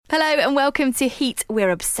Hello and welcome to Heat, We're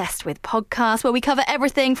Obsessed With podcast, where we cover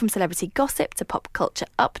everything from celebrity gossip to pop culture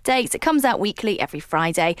updates. It comes out weekly every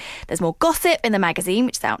Friday. There's more gossip in the magazine,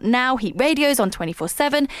 which is out now. Heat Radio's on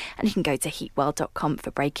 24/7, and you can go to heatworld.com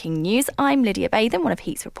for breaking news. I'm Lydia Bathan, one of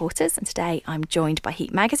Heat's reporters, and today I'm joined by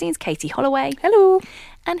Heat Magazine's Katie Holloway. Hello.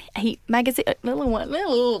 And Heat Magazine,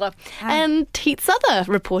 and Heat's other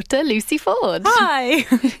reporter, Lucy Ford. Hi.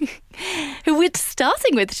 Who we're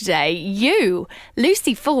starting with today.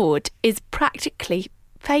 Lucy Ford, is practically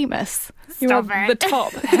famous. You are the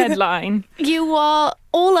top headline. You are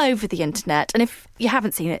all over the internet, and if you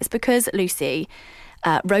haven't seen it, it's because Lucy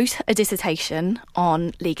wrote a dissertation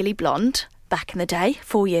on Legally Blonde back in the day,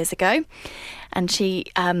 4 years ago, and she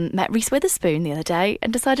met Reese Witherspoon the other day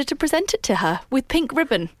and decided to present it to her with pink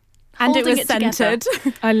ribbon. And it was scented.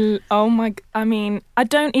 I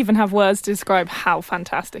don't even have words to describe how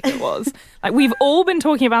fantastic it was. Like, we've all been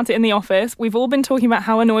talking about it in the office. We've all been talking about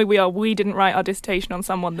how annoyed we are. We didn't write our dissertation on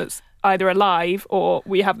someone that's either alive or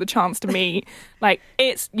we have the chance to meet. Like,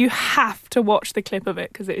 you have to watch the clip of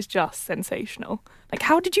it because it is just sensational. Like,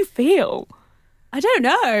 how did you feel? I don't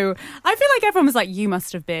know. I feel like everyone was like, you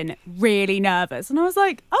must have been really nervous. And I was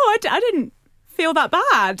like, I didn't feel that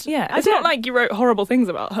bad. Yeah, it's not like you wrote horrible things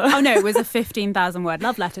about her. Oh no, it was a 15,000 word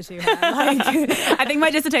love letter to her. Like, I think my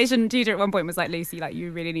dissertation tutor at one point was like, Lucy, like,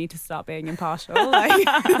 you really need to start being impartial. Like,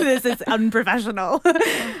 this is unprofessional.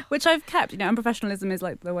 Which I've kept. You know, unprofessionalism is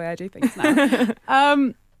like the way I do things now. I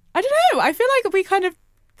don't know. I feel like we kind of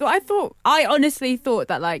I honestly thought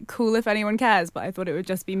that, like, cool if anyone cares, but I thought it would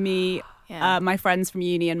just be me. Yeah. My friends from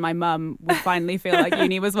uni and my mum would finally feel like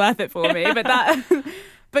uni was worth it for me.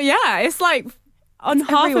 But yeah, it's like on it's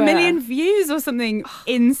 500,000 views or something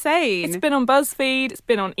insane. It's been on BuzzFeed, it's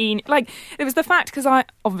been on like, it was the fact, because I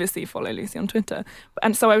obviously follow Lucy on Twitter,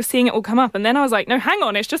 and so I was seeing it all come up, and then I was like, no, hang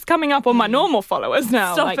on, it's just coming up on my normal followers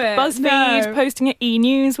now. Stop it. BuzzFeed posting it,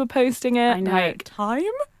 E-News were posting it. I know. Like, Time?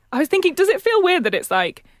 I was thinking, does it feel weird that it's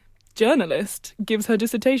like, journalist gives her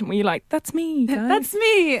dissertation where you're like, that's me, guys. That's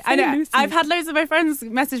me. I know. Lucy. I've had loads of my friends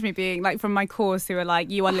message me being like, from my course, who are like,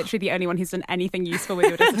 you are literally the only one who's done anything useful with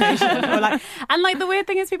your dissertation. Or like, and like, the weird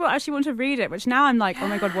thing is people actually want to read it, which now I'm like, oh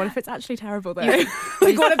my god, what if it's actually terrible though? Like,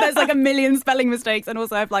 what if there's like a million spelling mistakes, and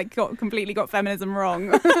also I've like completely got feminism wrong?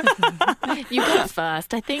 You got it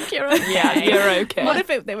first. I think you're okay. Yeah, you're okay. What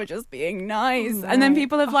if they were just being nice? Oh, no. And then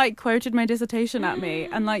people have like quoted my dissertation at me,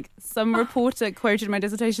 and like some reporter quoted my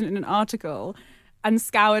dissertation in an article and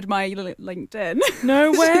scoured my LinkedIn.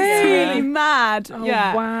 No way. It's really mad. Oh,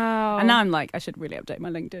 yeah. Wow. And now I'm like, I should really update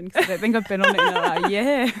my LinkedIn because I don't think I've been on it in about a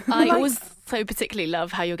year. I always so particularly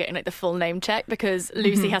love how you're getting like the full name check, because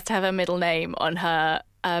Lucy has to have her middle name on her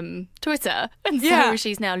Twitter, and so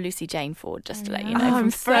she's now Lucy Jane Ford, just to let you know.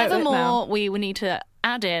 I'm forevermore, we will need to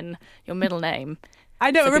add in your middle name. I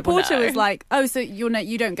know, so a reporter was like, oh, so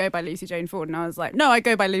you don't go by Lucy Jane Ford. And I was like, no, I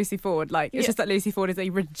go by Lucy Ford. Like, it's just that Lucy Ford is a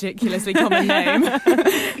ridiculously common name.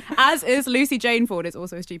 As is Lucy Jane Ford is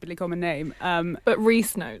also a stupidly common name. But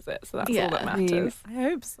Reese knows it, so that's all that matters. I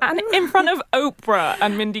hope so. And in front of Oprah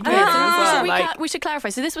and Mindy Kaling as well. We should clarify.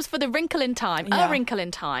 So this was for the Wrinkle in Time, A Wrinkle in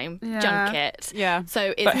Time junket. Yeah.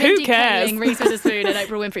 So it's but Mindy who cares? Kaling, Reese Witherspoon and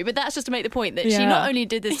Oprah Winfrey. But that's just to make the point that she not only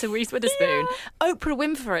did this to Reese Witherspoon, Oprah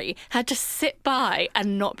Winfrey had to sit by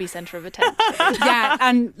and not be central of attention. Yeah,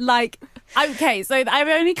 and like, okay, so I've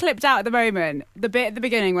only clipped out at the moment the bit at the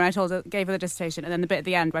beginning when I gave her the dissertation, and then the bit at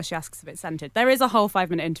the end where she asks if it's scented. There is a whole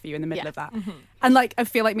 5-minute interview in the middle of that. Mm-hmm. And like, I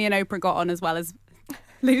feel like me and Oprah got on as well as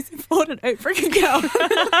Lucy Ford and Oprah can go.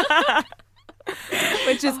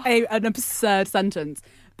 Which is an absurd sentence.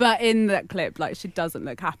 But in that clip, like, she doesn't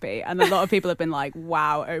look happy. And a lot of people have been like,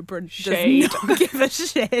 wow, Oprah does not give a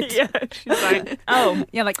shit. Yeah, she's like, oh.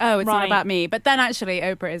 Yeah, like, oh, it's not about me. But then actually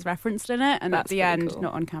Oprah is referenced in it. And that's at the end, cool.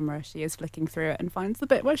 Not on camera, she is flicking through it and finds the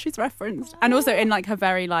bit where she's referenced. And also in like her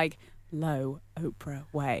very like low Oprah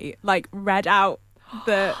way, like read out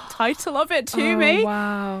the title of it to me.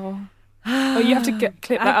 Wow. Oh, you have to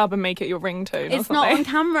clip that up and make it your ringtone. It's not on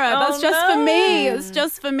camera. That's just for me. It's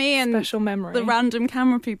just for me and special memory. The random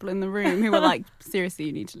camera people in the room who were like, seriously,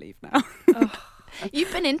 you need to leave now.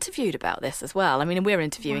 You've been interviewed about this as well. I mean, we're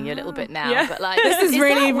interviewing you a little bit now, but like, this is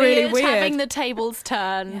really, really weird. Having the tables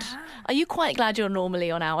turned. Yeah. Are you quite glad you're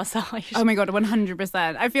normally on our side? Oh my god,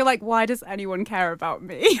 100%. I feel like, why does anyone care about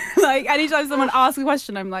me? Like, anytime someone asks a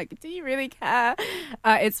question, I'm like, do you really care?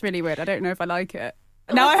 It's really weird. I don't know if I like it.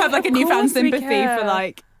 Now I have like a newfound sympathy for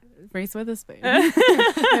like Reese Witherspoon,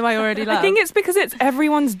 who I already love. I think it's because it's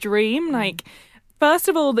everyone's dream. Like, first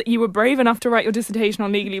of all, that you were brave enough to write your dissertation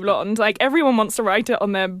on Legally Blonde. Like, everyone wants to write it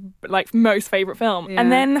on their, like, most favourite film. Yeah.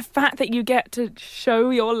 And then the fact that you get to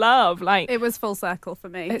show your love, like... It was full circle for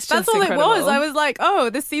me. That's all incredible. It was. I was like,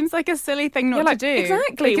 oh, this seems like a silly thing not to do.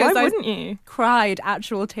 Exactly. Why wouldn't you? Cried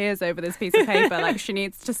actual tears over this piece of paper. Like, she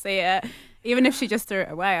needs to see it. Even if she just threw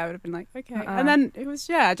it away, I would have been like, okay. And then it was,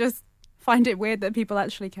 just find it weird that people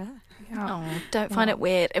actually care. Yeah. Oh, don't find it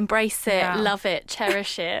weird. Embrace it, love it,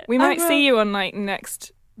 cherish it. We might see you on like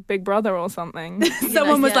next Big Brother or something.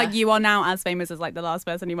 Someone was like, you are now as famous as like the last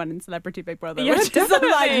person who went in Celebrity Big Brother. Yeah, which is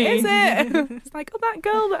like, is it? It's like, oh, that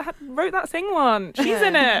girl that wrote that thing one, she's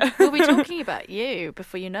in it. We'll be talking about you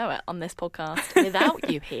before you know it on this podcast without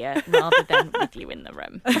you here rather than with you in the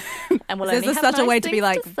room. And we'll only have such nice a way to be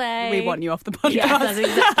like, say. we want you off the podcast. Yeah, that's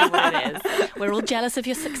exactly what it is. We're all jealous of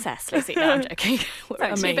your success, Lucy. No, I'm joking. We're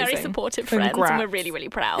actually very supportive friends and we're really, really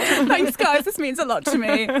proud. Thanks, guys. This means a lot to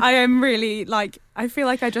me. I am really like, I feel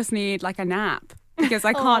like I just need like a nap because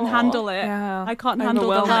I can't handle it. Yeah. I can't handle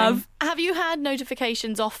the love. Have you had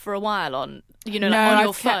notifications off for a while on, on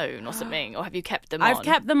your phone or something, or have you kept them on? I've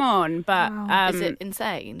kept them on, but is it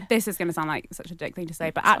insane? This is going to sound like such a dick thing to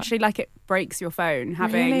say, but actually, like, it breaks your phone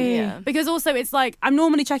having. Really? Yeah. Because also, it's like I'm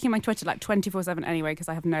normally checking my Twitter like 24/7 anyway because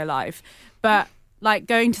I have no life, but like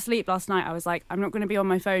going to sleep last night, I was like, I'm not going to be on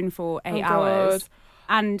my phone for 8 hours,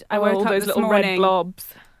 and I woke up those this little morning, red blobs,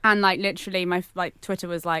 and like literally my Twitter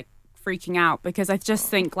was like freaking out because I just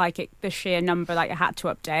think like the sheer number like it had to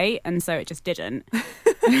update, and so it just didn't,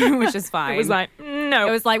 which is fine. It was like, no.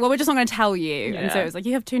 It was like, well, we're just not going to tell you. Yeah. And so it was like,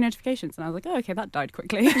 you have 2 notifications. And I was like, oh, okay, that died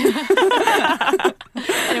quickly. And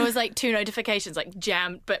it was like 2 notifications, like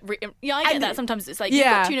jammed. But I get that sometimes. It's like, you've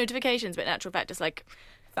got 2 notifications, but in actual fact, it's like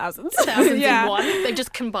thousands in one. They've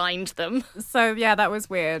just combined them. So, yeah, that was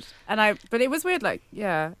weird. But it was weird, like,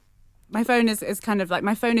 yeah. My phone is kind of like,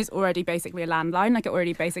 my phone is already basically a landline. Like, it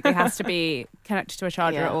already basically has to be connected to a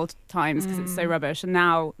charger at all times because it's so rubbish. And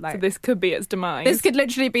now, like... So this could be its demise. This could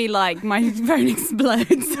literally be like, my phone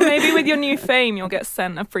explodes. Maybe with your new fame, you'll get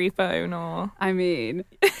sent a free phone or... I mean,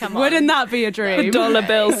 wouldn't that be a dream? $1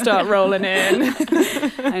 bills start rolling in.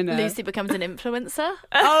 I know. Lucy becomes an influencer.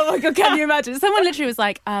 Oh my God, can you imagine? Someone literally was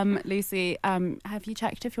like, Lucy, have you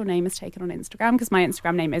checked if your name is taken on Instagram? Because my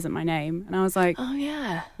Instagram name isn't my name. And I was like... Oh,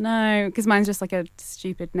 yeah. No, because mine's just like a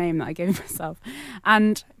stupid name that I gave myself.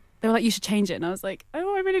 And they were like, you should change it. And I was like,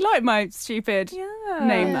 oh, I really like my stupid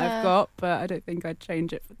name that I've got, but I don't think I'd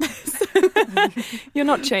change it for this. You're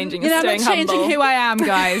not changing. I'm not changing who I am,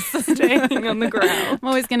 guys. Staying on the ground. I'm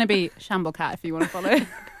always going to be Shamblecat if you want to follow.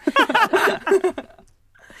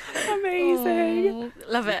 Amazing.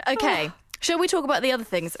 Love it. Okay. Shall we talk about the other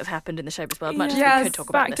things that have happened in the showbiz world? Much as we could talk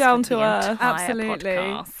about back this down for to the earth. entire Absolutely.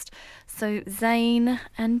 podcast. So Zayn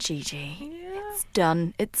and Gigi, it's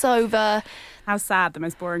done. It's over. How sad, the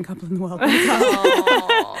most boring couple in the world.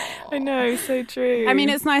 I know, so true. I mean,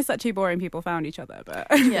 it's nice that 2 boring people found each other, but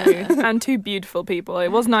and 2 beautiful people. It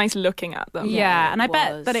was nice looking at them. Yeah, and I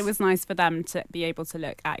bet that it was nice for them to be able to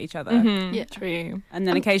look at each other. Mm-hmm. Yeah, true. And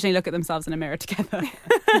then occasionally look at themselves in a mirror together.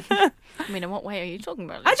 I mean, in what way are you talking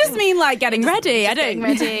about? I just mean like getting ready. I don't getting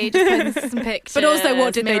ready, just putting some pictures. But also,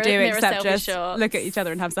 what did they do except just shots. look at each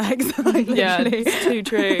other and have sex? Like, yeah, it's too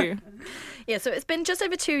true. Yeah, so it's been just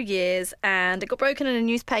over 2 years and it got broken in a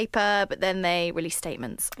newspaper, but then they released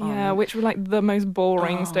statements. Yeah, which were like the most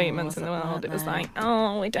boring statements in the world. It was like,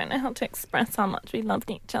 we don't know how to express how much we loved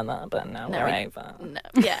each other, but now we're over. No.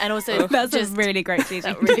 Yeah, and also that's just a really great Gigi.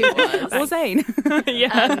 That really was. Or Zayn.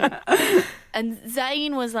 Yeah. And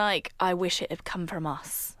Zayn was like, I wish it had come from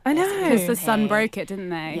us. I know. Because the Sun broke it, didn't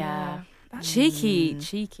they? Yeah. Cheeky.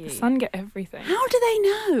 The Sun get everything. How do they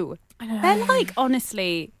know? I know. They're like,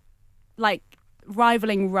 honestly, like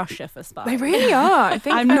rivaling Russia for spies. They really are. I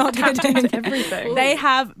think I'm not kidding. kidding. Everything. They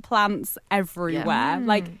have plants everywhere,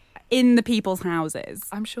 like in the people's houses.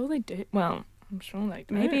 I'm sure they do. Well, I'm sure they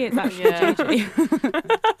do. Maybe it's actually Gigi.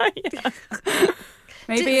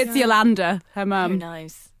 Maybe it's Yolanda, her mum. Who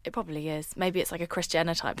knows? It probably is. Maybe it's like a Kris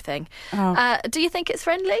Jenner type thing. Oh. Do you think it's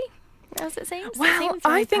friendly? As it seems. Well,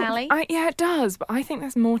 I think it does, but I think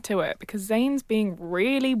there's more to it because Zayn's being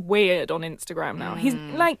really weird on Instagram now. He's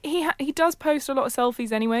like he does post a lot of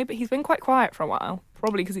selfies anyway, but he's been quite quiet for a while,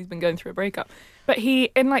 probably because he's been going through a breakup. But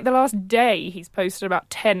he, in like the last day, he's posted about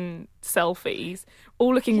 10 selfies,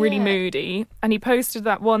 all looking really moody, and he posted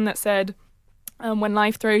that one that said, "When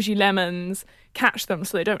life throws you lemons, catch them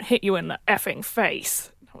so they don't hit you in the effing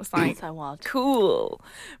face." I was like, so wild. Cool.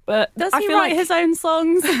 But does he write his own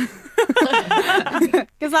songs?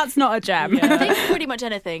 Because that's not a gem. I think pretty much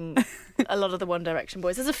anything a lot of the One Direction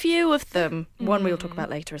boys. There's a few of them, one we'll talk about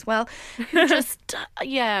later as well, who just,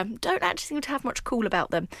 don't actually seem to have much cool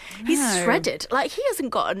about them. He's shredded. Like, he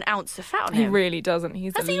hasn't got an ounce of fat on him. He really doesn't.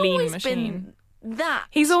 He's a lean machine.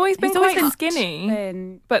 He's always been quite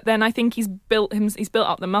skinny, but then I think he's built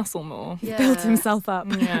up the muscle more. He's built himself up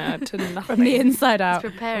to nothing from the inside out.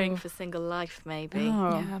 He's preparing for single life, maybe.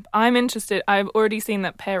 Yeah, I'm interested. I've already seen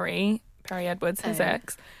that Perry Edwards, his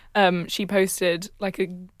ex, she posted like a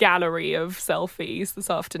gallery of selfies this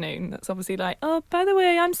afternoon. That's obviously like, oh, by the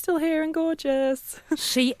way, I'm still here and gorgeous.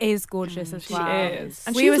 She is gorgeous as well. She is,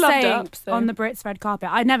 and we were saying on the Brits red carpet.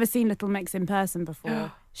 I'd never seen Little Mix in person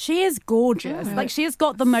before. She is gorgeous. Like, she has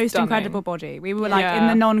got the most incredible body. We were like, in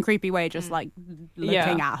the non-creepy way, just like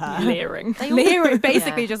looking at her. Leering.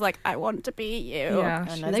 Basically just like, I want to be you. Yeah,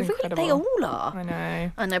 I know. They all are. I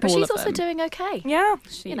know. But she's also doing okay. Yeah.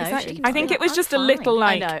 I think it was just a little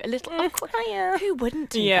like... I know, a little... Who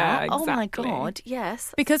wouldn't do that? Exactly. Oh my God,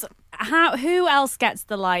 yes. Because who else gets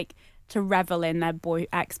the like... to revel in their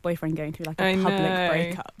ex-boyfriend going through like a public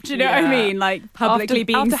breakup. Do you know what I mean? Like publicly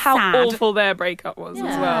being after sad. how awful their breakup was as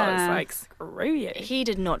well. It's like, screw you. He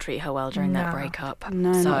did not treat her well during that breakup.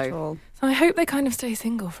 No, not at all. So I hope they kind of stay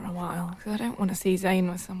single for a while, because I don't want to see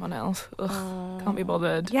Zayn with someone else. Can't be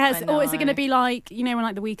bothered. Yes, or is it going to be like, you know, when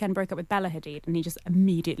like The Weeknd broke up with Bella Hadid and he just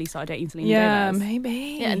immediately started dating Selena Gomez?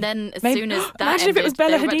 Maybe. Yeah, and then as soon as that imagine if it was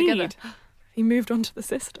Bella Hadid. He He moved on to the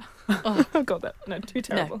sister. Oh God, too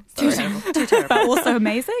terrible. No, too terrible. But also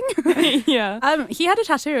amazing. Yeah. He had a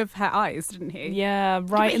tattoo of her eyes, didn't he? Yeah,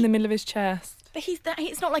 right in the middle of his chest. But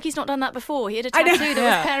it's not like he's not done that before. He had a tattoo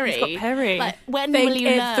that was Perry. He's got Perry. Like, when Think will you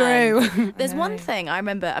it learn? through. There's one thing I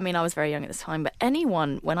remember. I mean, I was very young at this time, but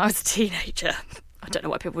anyone when I was a teenager, I don't know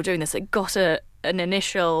why people were doing this, that got an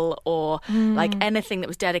initial or like anything that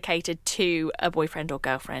was dedicated to a boyfriend or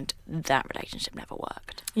girlfriend, that relationship never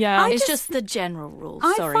worked. Yeah, it's just the general rule.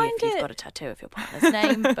 Sorry if you've got a tattoo of your partner's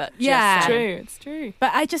name, but it's true.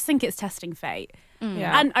 But I just think it's testing fate.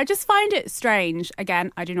 Yeah. And I just find it strange.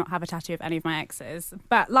 Again, I do not have a tattoo of any of my exes,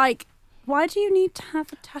 but like, why do you need to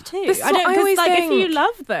have a tattoo? I always like, think, if you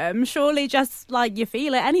love them, surely just like you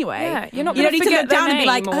feel it anyway. Yeah, you don't need to look down and be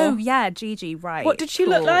like, or... oh yeah, Gigi, right? What did she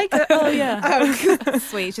look like? Oh yeah,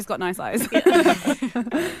 sweet. She's got nice eyes.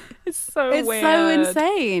 It's so weird. So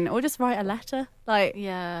insane. Or just write a letter. Like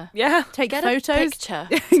take photos. A picture.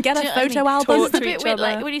 Get a photo album. It's a bit weird.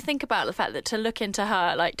 Like when you think about the fact that to look into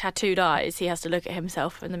her like tattooed eyes, he has to look at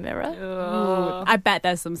himself in the mirror. Ooh, I bet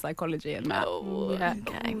there's some psychology in that. Oh, yeah.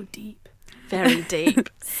 Okay. Oh, deep. Very deep.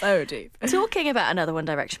 So deep. Talking about another One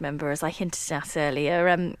Direction member, as I hinted at earlier,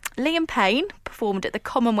 Liam Payne performed at the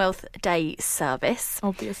Commonwealth Day service.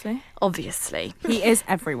 Obviously. He is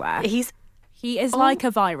everywhere. He is like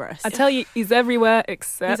a virus. I tell you, he's everywhere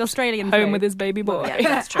except he's Australian home food. with his baby boy. Yeah,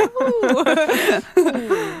 that's true.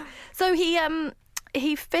 So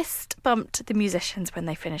he fist bumped the musicians when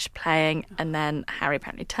they finished playing, and then Harry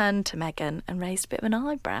apparently turned to Meghan and raised a bit of an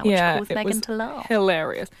eyebrow, which caused Meghan to laugh.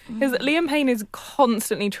 Hilarious. Because Liam Payne is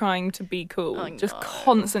constantly trying to be cool, just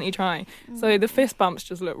constantly trying. So the fist bumps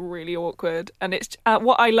just look really awkward. And it's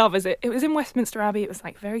what I love is it was in Westminster Abbey. It was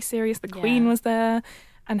like very serious. The Queen was there.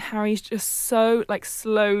 And Harry's just so like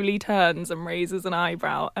slowly turns and raises an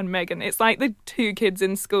eyebrow, and Meghan, it's like the two kids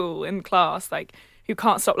in school in class like who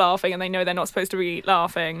can't stop laughing and they know they're not supposed to be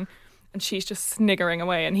laughing, and she's just sniggering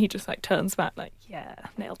away, and he just like turns back like, yeah,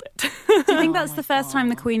 nailed it. Do you think that's the first time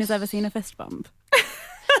the Queen has ever seen a fist bump?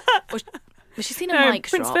 Well, she's seen a mic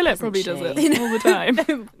Prince drop, Philip probably does it all the time.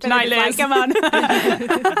 Night, Liz. Like, come on.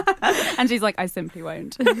 And she's like, I simply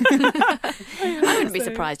won't. I wouldn't be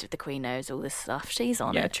surprised if the Queen knows all this stuff. She's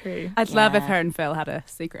on it. Yeah, true. I'd love if her and Phil had a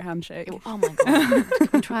secret handshake. Oh my God. Can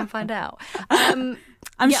we try and find out?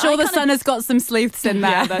 I'm sure the Sun has got some sleuths in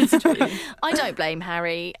there. Yeah, that's true. I don't blame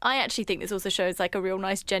Harry. I actually think this also shows like a real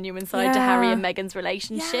nice genuine side to Harry and Meghan's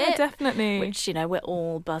relationship. Yeah, definitely. Which, you know, we're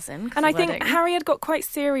all buzzing. And I think Harry had got quite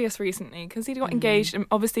serious recently because he got engaged, and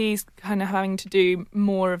obviously he's kind of having to do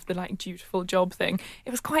more of the like dutiful job thing. It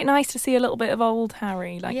was quite nice to see a little bit of old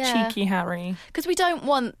Harry, like cheeky Harry. Because we don't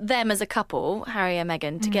want them as a couple, Harry and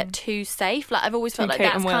Meghan, to get too safe. Like I've always felt like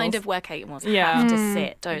Kate that's kind of where Kate and Wills have to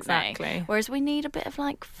sit, don't they? Whereas we need a bit of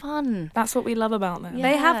like fun. That's what we love about them.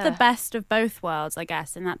 They have the best of both worlds, I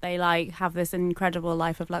guess, in that they like have this incredible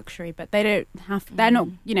life of luxury, but they don't have. They're not.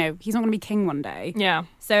 You know, he's not going to be king one day. Yeah.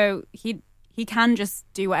 So he can just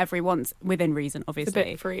do whatever he wants within reason. Obviously, it's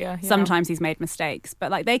a bit freer. Yeah. Sometimes he's made mistakes,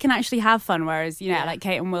 but like they can actually have fun, whereas like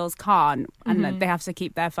Kate and Wills can't, and they have to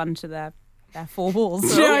keep their fun to their four walls.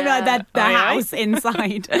 Like their house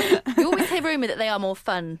inside. You always hear rumour that they are more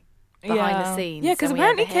fun behind the scenes. Yeah, because and we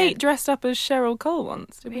apparently overheard. Kate dressed up as Cheryl Cole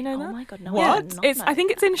once. Did we know that? Oh my god, no! What? I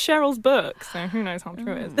think it's in Cheryl's book, so who knows how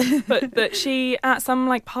true it is. But that she, at some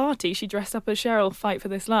like party, she dressed up as Cheryl, Fight for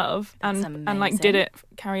This Love, and like did it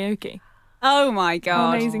karaoke. Oh my god!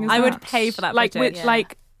 How amazing is I that? would pay for that. Like footage. with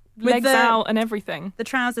like legs out and everything. The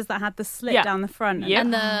trousers that had the slit down the front. Yeah.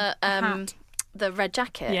 And hat. the red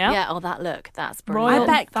jacket. Yeah. Oh, that look. That's I brilliant.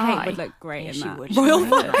 bet thigh. Kate would look great in she that. would. Royal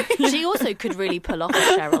thigh. She also could really pull off a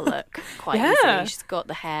Cheryl look quite easily. She's got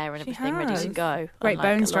the hair and She everything ready to has. go. Great unlike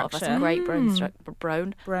bone a lot of us. structure. Great bone structure.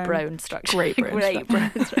 Bone. Bone structure. Great bone Great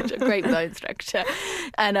bone structure. Great bone structure.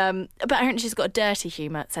 And but apparently she's got a dirty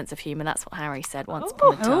sense of humour. That's what Harry said once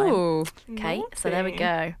upon a time. Oh, Okay, so there we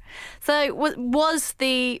go. So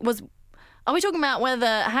are we talking about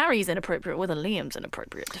whether Harry's inappropriate or whether Liam's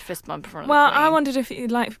inappropriate to fist bump in front of Well, the Queen? I wondered if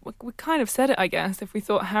we kind of said it, I guess, if we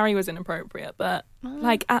thought Harry was inappropriate, but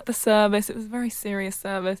like at the service, it was a very serious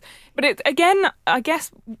service. But it again, I guess,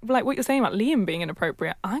 like what you're saying about Liam being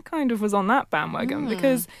inappropriate, I kind of was on that bandwagon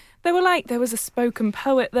because there was a spoken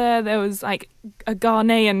poet there was like a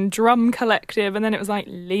Ghanaian drum collective, and then it was like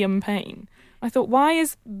Liam Payne. I thought, why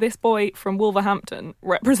is this boy from Wolverhampton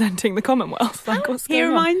representing the Commonwealth? Like, what's he going on?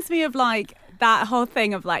 reminds me of like that whole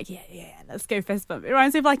thing of like, yeah, let's go fist bump. It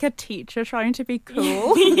reminds me of like a teacher trying to be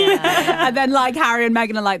cool. Yeah. And then like Harry and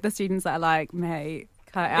Meghan are like the students that are like, mate,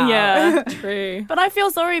 cut it out. Yeah, true. But I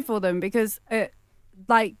feel sorry for them because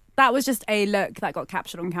like that was just a look that got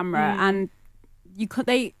captured on camera, and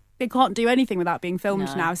they can't do anything without being filmed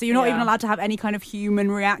No. now. So you're not even allowed to have any kind of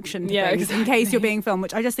human reaction to things in case you're being filmed,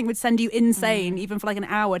 which I just think would send you insane, even for like an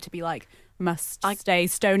hour, to be like, must stay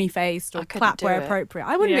stony faced or clap where appropriate.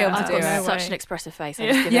 I wouldn't be able to I've do got it. such an expressive face. I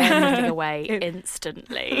just give everything away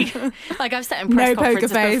instantly. Like I've sat in press No poker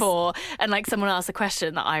conferences face. before, and like someone asks a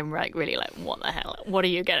question that I'm like really like, what the hell? What are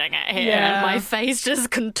you getting at here? Yeah. And my face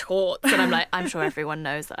just contorts, and I'm like, I'm sure everyone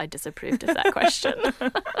knows that I disapproved of that question.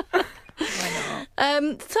 Why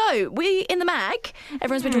not? So we in the mag,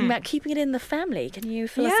 everyone's been talking about keeping it in the family. Can you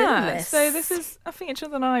fill us in on this? So this is a feature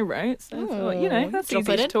that I wrote. So I thought, that's drop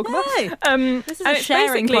easy it to in. talk about. This is and a it's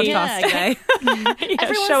sharing basically- podcast today. Everyone's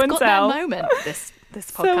Everyone's got tell. their moment. This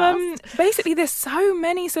podcast. So basically, there's so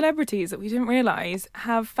many celebrities that we didn't realise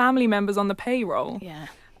have family members on the payroll. Yeah.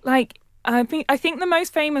 Like I think the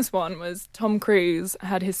most famous one was Tom Cruise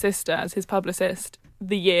had his sister as his publicist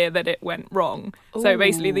the year that it went wrong. So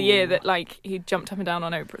basically the year that like he jumped up and down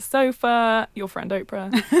on Oprah's sofa, your friend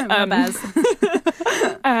Oprah.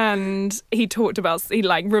 And he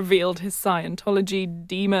revealed his Scientology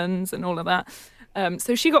demons and all of that.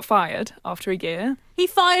 So she got fired after a year. He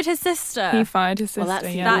fired his sister. Well, that's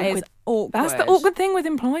that is awkward. That's the awkward thing with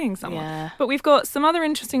employing someone. Yeah. But we've got some other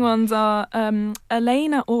interesting ones are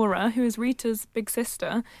Elena Ora, who is Rita's big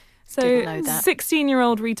sister. So Didn't know that.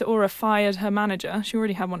 16-year-old Rita Ora fired her manager. She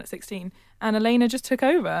already had one at 16. And Elena just took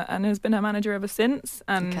over and has been her manager ever since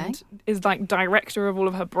and is like director of all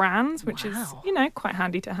of her brands, which is, quite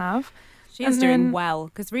handy to have. She is doing well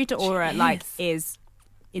because Rita Ora is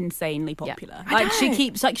insanely popular. I Like she know.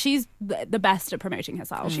 keeps she's the best at promoting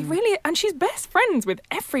herself. She really, and she's best friends with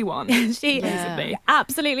everyone. She basically.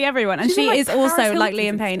 absolutely everyone, and She's she like is also Paris like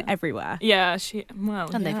Hilton's Liam Payne sister. everywhere. Yeah,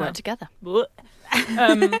 And they've worked together.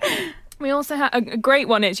 We also have a great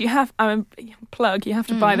one is you have to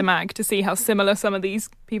buy the mag to see how similar some of these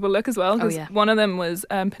people look as well. Because one of them was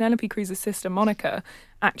Penelope Cruz's sister Monica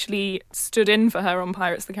actually stood in for her on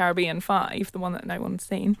Pirates of the Caribbean 5, the one that no one's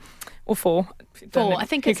seen, or 4. I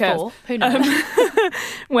think it's 4. Who knows?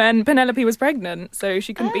 When Penelope was pregnant, so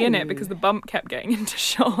she couldn't be in it because the bump kept getting into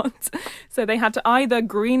shot. So they had to either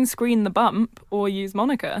green screen the bump or use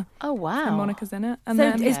Monica. Oh wow! And Monica's in it. And So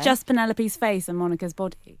then, it's just Penelope's face and Monica's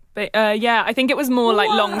body. But I think it was more like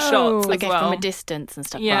long shots as well. From a distance and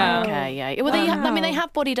stuff. Yeah. Right, okay, yeah. Well, they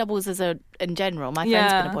have body doubles in general. My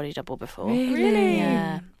friend's been a body double before. Really?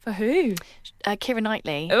 Yeah. For who? Keira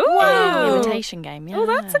Knightley. Oh, Imitation Game. Yeah. Oh,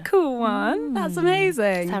 that's a cool one. That's amazing.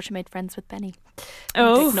 That's how she made friends with Benny.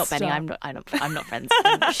 Oh, not Benny. I'm not friends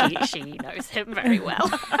with him. She knows him very well.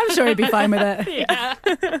 I'm sure he'd be fine with it.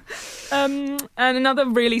 Yeah. And another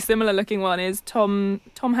really similar looking one is Tom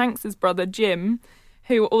Hanks's brother Jim,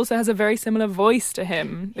 who also has a very similar voice to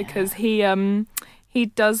him because he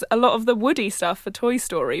does a lot of the Woody stuff for Toy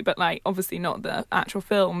Story, but like obviously not the actual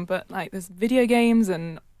film, but like there's video games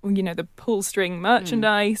and the pull string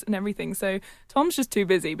merchandise and everything. So Tom's just too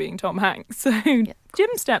busy being Tom Hanks. So Jim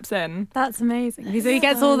steps in. That's amazing. So he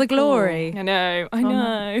gets all the glory. I know.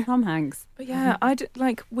 Tom Hanks. But yeah,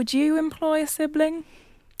 would you employ a sibling?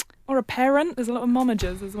 Or a parent? There's a lot of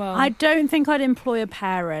momagers as well. I don't think I'd employ a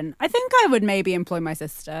parent. I think I would maybe employ my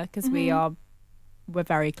sister because we are were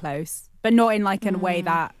very close, but not in like a way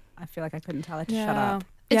that I feel like I couldn't tell her to shut up.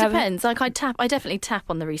 It depends. Like I definitely tap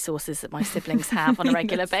on the resources that my siblings have on a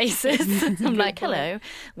regular basis. I'm like, hello.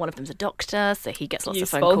 One of them's a doctor, so he gets lots of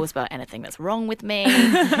phone calls about anything that's wrong with me.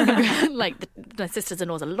 Like my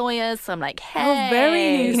sisters-in-laws are lawyers, so I'm like, hey,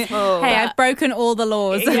 very useful. Hey, I've broken all the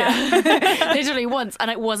laws. Yeah. Literally once, and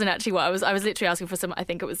it wasn't actually what I was literally asking for I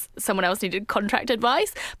think it was someone else needed contract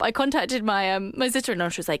advice, but I contacted my my sister-in-law.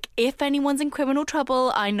 She was like, if anyone's in criminal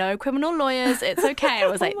trouble, I know criminal lawyers, it's okay. I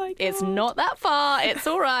was like, it's not that far, it's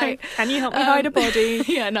all right. Can you help me hide a body?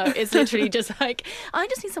 Yeah, no, it's literally just like, I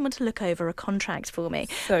just need someone to look over a contract for me.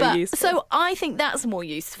 Useful. So I think that's more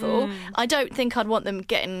useful. I don't think I'd want them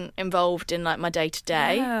getting involved in like my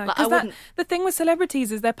day-to-day. Yeah, like, I wouldn't. The thing with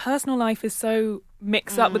celebrities is their personal life is so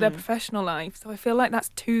mixed up with their professional life. So I feel like that's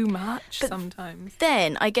too much sometimes.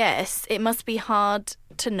 Then I guess it must be hard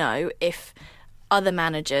to know if other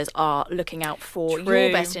managers are looking out for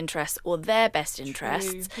your best interests or their best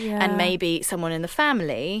interests, and maybe someone in the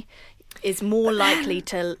family is more likely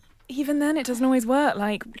to. Even then, it doesn't always work.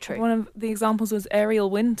 Like one of the examples was Ariel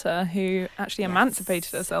Winter, who actually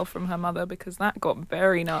emancipated herself from her mother because that got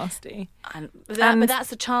very nasty. But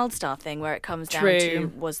that's a child star thing where it comes down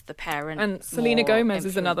to was the parent. And Selena Gomez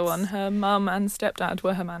is another one. Her mum and stepdad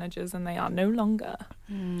were her managers, and they are no longer.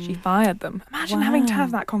 She fired them. Imagine having to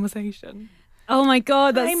have that conversation. Oh my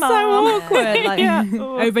God, that's so awkward. Like,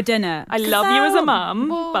 over dinner. I love you as a mum,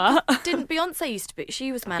 but... Didn't Beyonce used to be?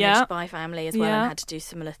 She was managed by family as well and had to do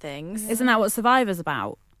similar things. Isn't that what Survivor's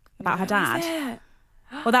about? About her dad?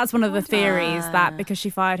 Well, that's one of the theories, that because she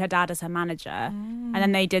fired her dad as her manager, and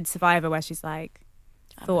then they did Survivor where she's like,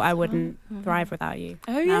 thought I wouldn't thrive without you.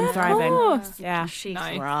 Oh, yeah, I'm thriving. Of course. Yeah. She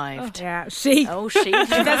thrived. Yeah, she. If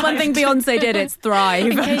there's one thing Beyonce did, it's thrive.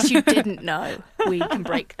 In case you didn't know, we can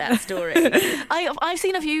break that story. I've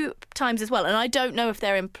seen a few times as well, and I don't know if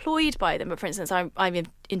they're employed by them, but for instance, I've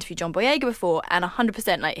interviewed John Boyega before, and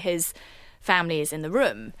 100% like his family is in the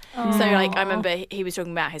room. So like I remember he was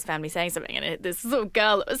talking about his family saying something, and this sort of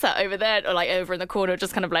girl that was sat over there, or like over in the corner,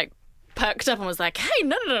 just kind of like perked up and was like, hey,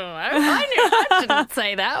 no, I didn't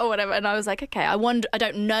say that or whatever. And I was like, okay, I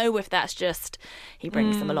don't know if that's just he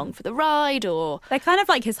brings them along for the ride, or they're kind of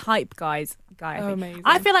like his hype guy. Amazing.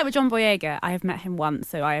 I feel like with John Boyega, I have met him once,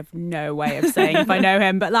 so I have no way of saying if I know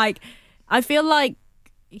him, but like I feel like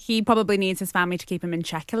he probably needs his family to keep him in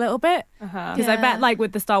check a little bit, because I bet like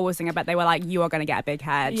with the Star Wars thing, I bet they were like, you are going to get a big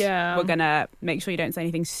head, we're going to make sure you don't say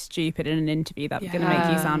anything stupid in an interview that's going to make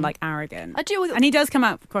you sound like arrogant. And he does come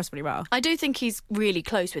out across really well. I do think he's really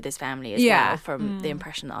close with his family as well, from the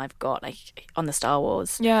impression that I've got, like on the Star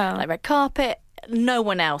Wars like red carpet. No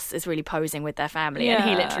one else is really posing with their family, and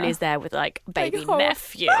he literally is there with like baby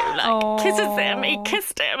nephew, like kisses him. He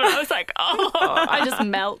kissed him, and I was like, I just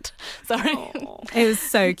melt. Sorry, it was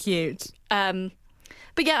so cute. But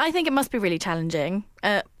yeah, I think it must be really challenging.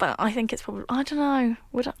 But I think it's probably, I don't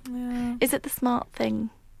know. Is it the smart thing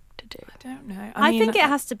to do? I don't know. I think it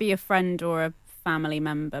has to be a friend or a family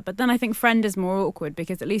member, but then I think friend is more awkward,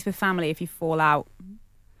 because at least with family, if you fall out,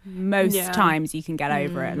 most times you can get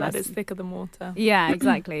over it. That is thicker than water. Yeah,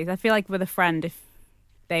 exactly. I feel like with a friend, if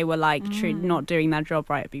they were like not doing their job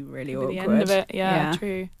right, it'd be really awkward. The end of it,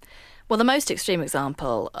 true. Well, the most extreme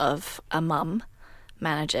example of a mum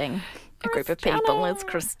managing a group of people is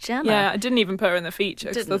Christiana. Yeah, I didn't even put her in the feature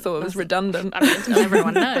because I thought it was redundant. I mean,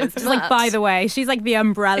 everyone knows. It's like, by the way, she's like the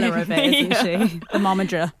umbrella of it, isn't she? The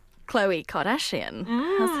momager. Khloe Kardashian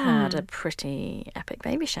has had a pretty epic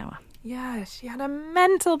baby shower. Yeah, she had a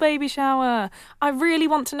mental baby shower. I really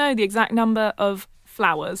want to know the exact number of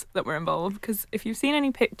flowers that were involved, because if you've seen any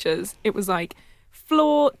pictures, it was like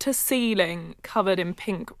floor to ceiling covered in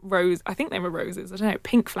pink rose. I think they were roses. I don't know,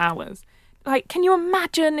 pink flowers. Like, can you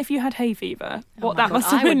imagine if you had hay fever? What that must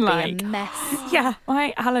have been like? Be a mess. Yeah,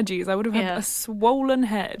 my allergies. I would have had a swollen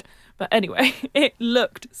head. But anyway, it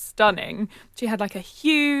looked stunning. She had like a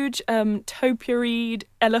huge topiaried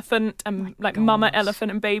elephant and mama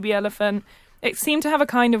elephant and baby elephant. It seemed to have a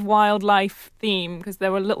kind of wildlife theme, because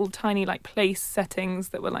there were little tiny like place settings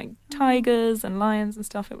that were like tigers and lions and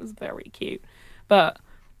stuff. It was very cute, but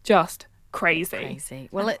just crazy.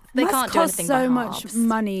 Well, they can't do anything so much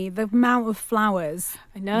money. The amount of flowers.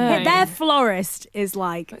 I know. Their florist is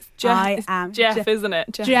like, Jeff, isn't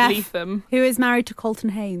it? Jeff Leatham, who is married to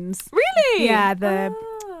Colton Haynes. Really? Yeah, the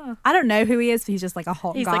I don't know who he is, but he's just like a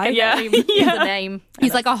hot He's guy. like a name. He's a name.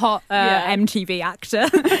 He's like a hot MTV actor.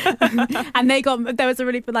 And they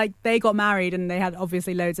got married and they had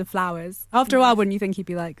obviously loads of flowers. After a while, wouldn't you think he'd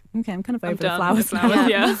be like, okay, I'm kind of over the flowers.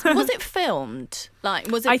 Was it filmed?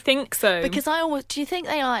 Was it? I think so. Because do you think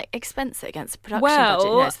they expense it against production well,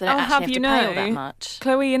 budget? No, so they don't I'll have actually you have to know, pay all that much.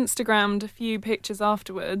 Khloe Instagrammed a few pictures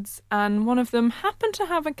afterwards, and one of them happened to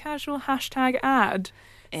have a casual hashtag ad.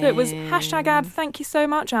 So it was hashtag ad, thank you so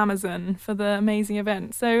much, Amazon, for the amazing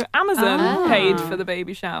event. So Amazon paid for the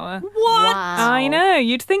baby shower. What? Wow. I know.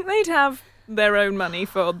 You'd think they'd have their own money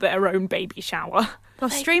for their own baby shower. Well,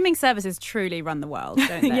 streaming services truly run the world,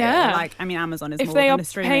 don't they? Yeah. Amazon is if more they than are a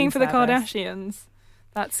streaming paying for the service. Kardashians,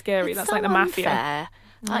 that's scary. It's That's so like the mafia. unfair.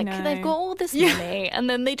 They've got all this money and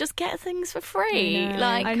then they just get things for free.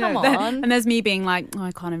 I Come on. And there's me being like,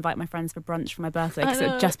 I can't invite my friends for brunch for my birthday because it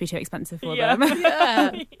would just be too expensive for them.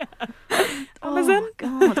 Yeah. Amazon. Oh,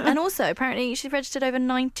 God. And also, apparently, she's registered over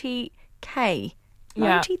 90k.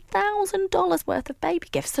 $90,000 worth of baby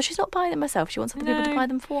gifts. So she's not buying them herself. She wants other people to buy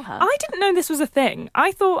them for her. I didn't know this was a thing.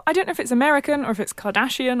 I don't know if it's American or if it's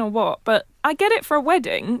Kardashian or what, but I get it for a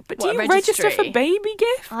wedding. But do you register for baby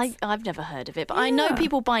gifts? I've never heard of it, but I know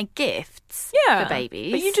people buy gifts for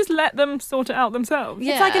babies. But you just let them sort it out themselves.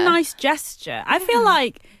 Yeah. It's like a nice gesture. I feel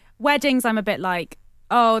like weddings, I'm a bit like,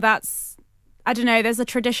 I don't know, there's a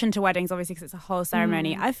tradition to weddings, obviously, because it's a whole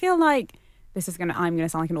ceremony. I feel like I'm gonna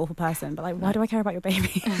sound like an awful person, but why do I care about your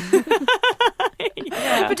baby?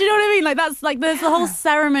 But do you know what I mean? That's there's the whole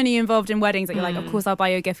ceremony involved in weddings that you're like, of course I'll buy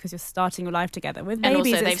you a gift because you're starting your life together. With babies,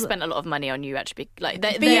 and also they've spent a lot of money on you actually, being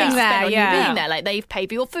there, being there. They've paid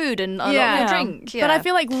for your food and a lot of your drink. Yeah. But I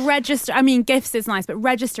feel like gifts is nice, but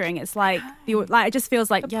registering, it's it just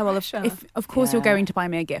feels like, if of course you're going to buy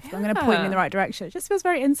me a gift, I'm going to point you in the right direction. It just feels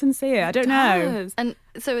very insincere. I don't know. And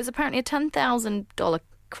so it's apparently a $10,000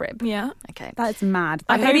 crib. Yeah. Okay. That's mad.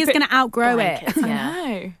 Maybe it's going to outgrow it. Yeah. I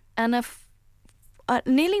know. And a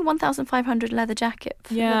nearly 1,500 leather jacket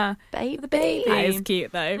for the baby. That is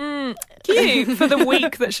cute though. Cute for the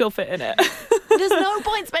week that she'll fit in it. There's no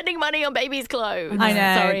point spending money on baby's clothes. I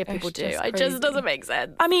know. Sorry if people do. It just doesn't make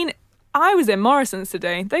sense. I mean, I was in Morrison's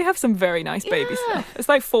today. They have some very nice baby stuff. It's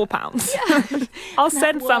like £4. Yeah. I'll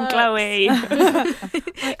send some, Khloe.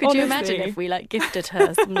 Could you imagine if we gifted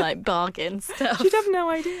her some bargain stuff? She'd have no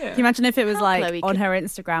idea. Can you imagine if it was on her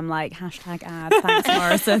Instagram hashtag ad, thanks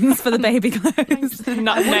Morrison's for the baby clothes.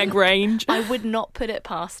 Nutmeg range. I would not put it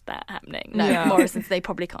past that happening. No, Morrison's, they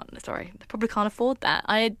probably can't. Sorry, they probably can't afford that.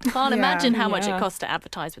 I can't imagine how much it costs to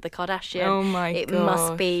advertise with the Kardashian. Oh my god, it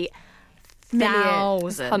must be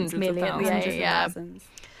thousands, hundreds millions, of thousands.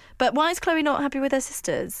 But why is Khloe not happy with her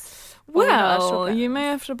sisters? Well, you may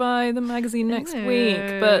have to buy the magazine next week,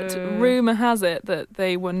 but rumour has it that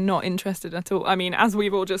they were not interested at all. I mean, as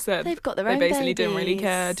we've all just said, they've got their own They basically didn't really babies.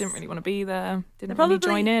 care, didn't really want to be there, didn't They're really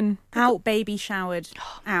join in. Out baby showered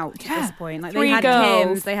out at this point. They 3 had girls.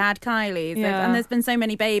 Kim's, they had Kylie's, Yeah. and there's been so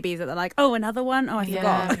many babies that they're like, oh, another one? Oh, I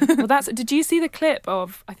forgot. Well, did you see the clip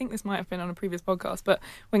of, I think this might have been on a previous podcast, but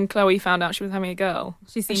when Khloe found out she was having a girl,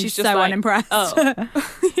 She's just so unimpressed. Oh.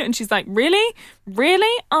 And she's like, really?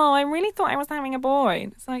 Oh, I really thought I was having a boy.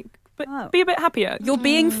 It's like, but be a bit happier. You're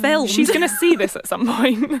being filmed. She's going to see this at some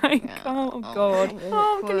point. Oh God.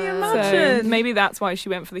 Oh, can you imagine? So maybe that's why she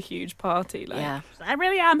went for the huge party. I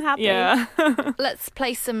really am happy. Yeah. Let's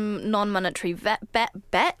play some non-monetary bet.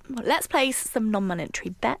 Let's place some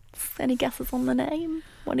non-monetary bets. Any guesses on the name?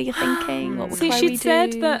 What are you thinking? What would See, Khloe she'd do?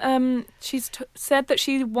 said that said that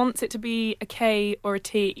she wants it to be a K or a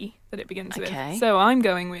T that it begins with. So I'm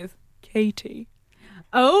going with Katie.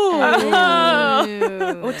 Oh.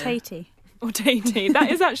 Or Tatey. Or Tatey.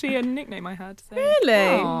 That is actually a nickname I had. So. Really?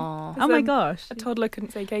 Aww. Oh my gosh. A toddler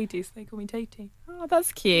couldn't say Katie, so they call me Tatey. Oh,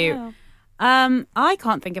 that's cute. Yeah. I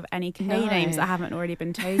can't think of any names that haven't already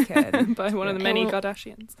been taken. By one of the many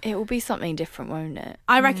Kardashians. It will be something different, won't it?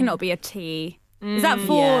 I reckon it'll be a T. Is that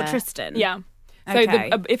for Tristan? Yeah. Okay.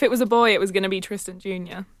 So if it was a boy, it was going to be Tristan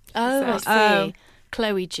Jr. Oh, So- I see.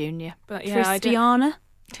 Khloe Jr. But yeah, Christiana?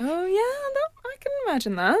 Oh yeah, I can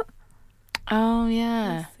imagine that. Oh,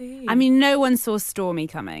 yeah. Let's see. I mean, no one saw Stormy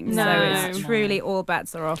coming, No. so it's truly all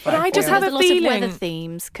bets are off. But I just feel. have There's a a lot feeling- of weather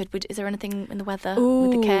themes. Is there anything in the weather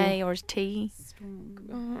with a K or a T?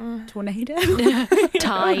 Tornado.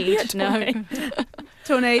 Tide. No.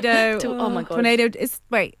 Tornado. Oh my god. Tornado. His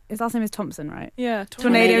last name is Thompson, right? Yeah,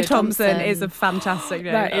 Tornado Thompson. Thompson is a fantastic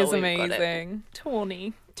name. That is we've got it. amazing.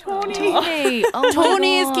 Tawny. Tawny. Oh my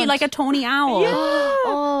Tawny is God. cute, like a tawny owl.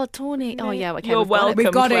 Oh, Oh, Tawny. Oh, yeah. Okay, You're welcome,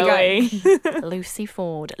 We've got Khloe. it, Lucy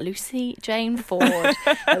Ford. Lucy Jane Ford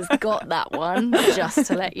has got that one, just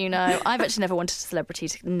to let you know. I've actually never wanted a celebrity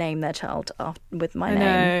to name their child with my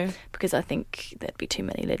name because I think there'd be too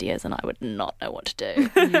many Lydias and I would not know what to do.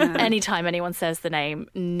 Yeah. Anytime anyone says the name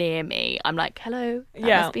near me, I'm like, hello, that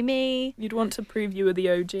must be me. You'd want to prove you were the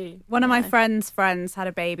OG. One of my friends' friends had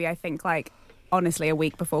a baby, I think, like, honestly, a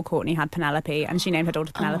week before Courtney had Penelope, and she named her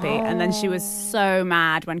daughter Penelope, and then she was so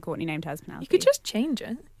mad when Courtney named hers Penelope. You could just change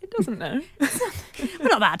it. It doesn't know. We're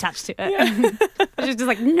not that attached to it. She's just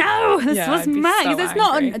like, no, this was mad. Because it's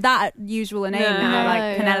not that usual a name now.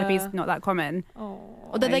 Like, Penelope's not that common.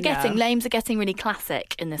 Although names are getting really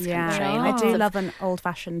classic in this country. I do love an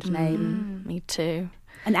old-fashioned name. Me too.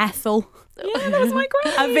 An Ethel. Yeah, that's my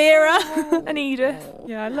great. A Vera. An Edith.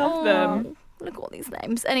 Yeah, I love them. Look at all these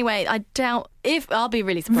names. Anyway, I doubt I'll be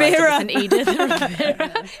really surprised if it's an Edith or a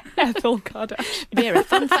Vera. Ethel Kardashian. Vera,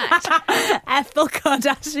 fun fact. Ethel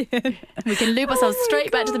Kardashian. We can loop ourselves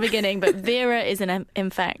straight back to the beginning, but Vera is in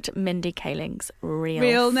fact Mindy Kaling's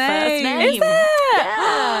real name. First name. Is it?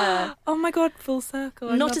 Yeah. Oh my God, full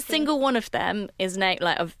circle. Not a single one of them is named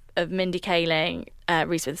of Mindy Kaling,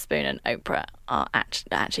 Reese Witherspoon and Oprah are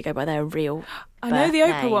actually go by their real I know the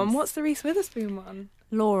Oprah names. one. What's the Reese Witherspoon one?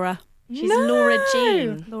 Laura. She's Laura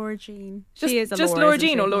Jean. Laura Jean. Just, she is a just Laura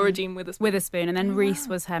Jean or Laura Jean Witherspoon? Witherspoon, and then Reese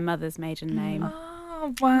was her mother's maiden name.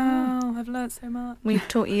 Oh, wow. I've learnt so much. We've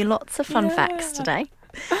taught you lots of fun facts today.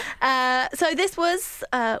 So this was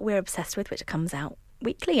We're Obsessed With, which comes out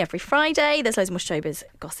weekly every Friday. There's loads more showbiz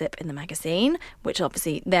gossip in the magazine, which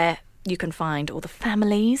obviously there you can find all the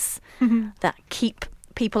families that keep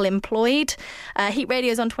people employed. Heat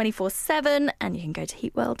Radio's on 24/7, and you can go to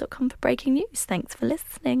heatworld.com for breaking news. Thanks for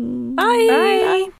listening. Bye. Bye.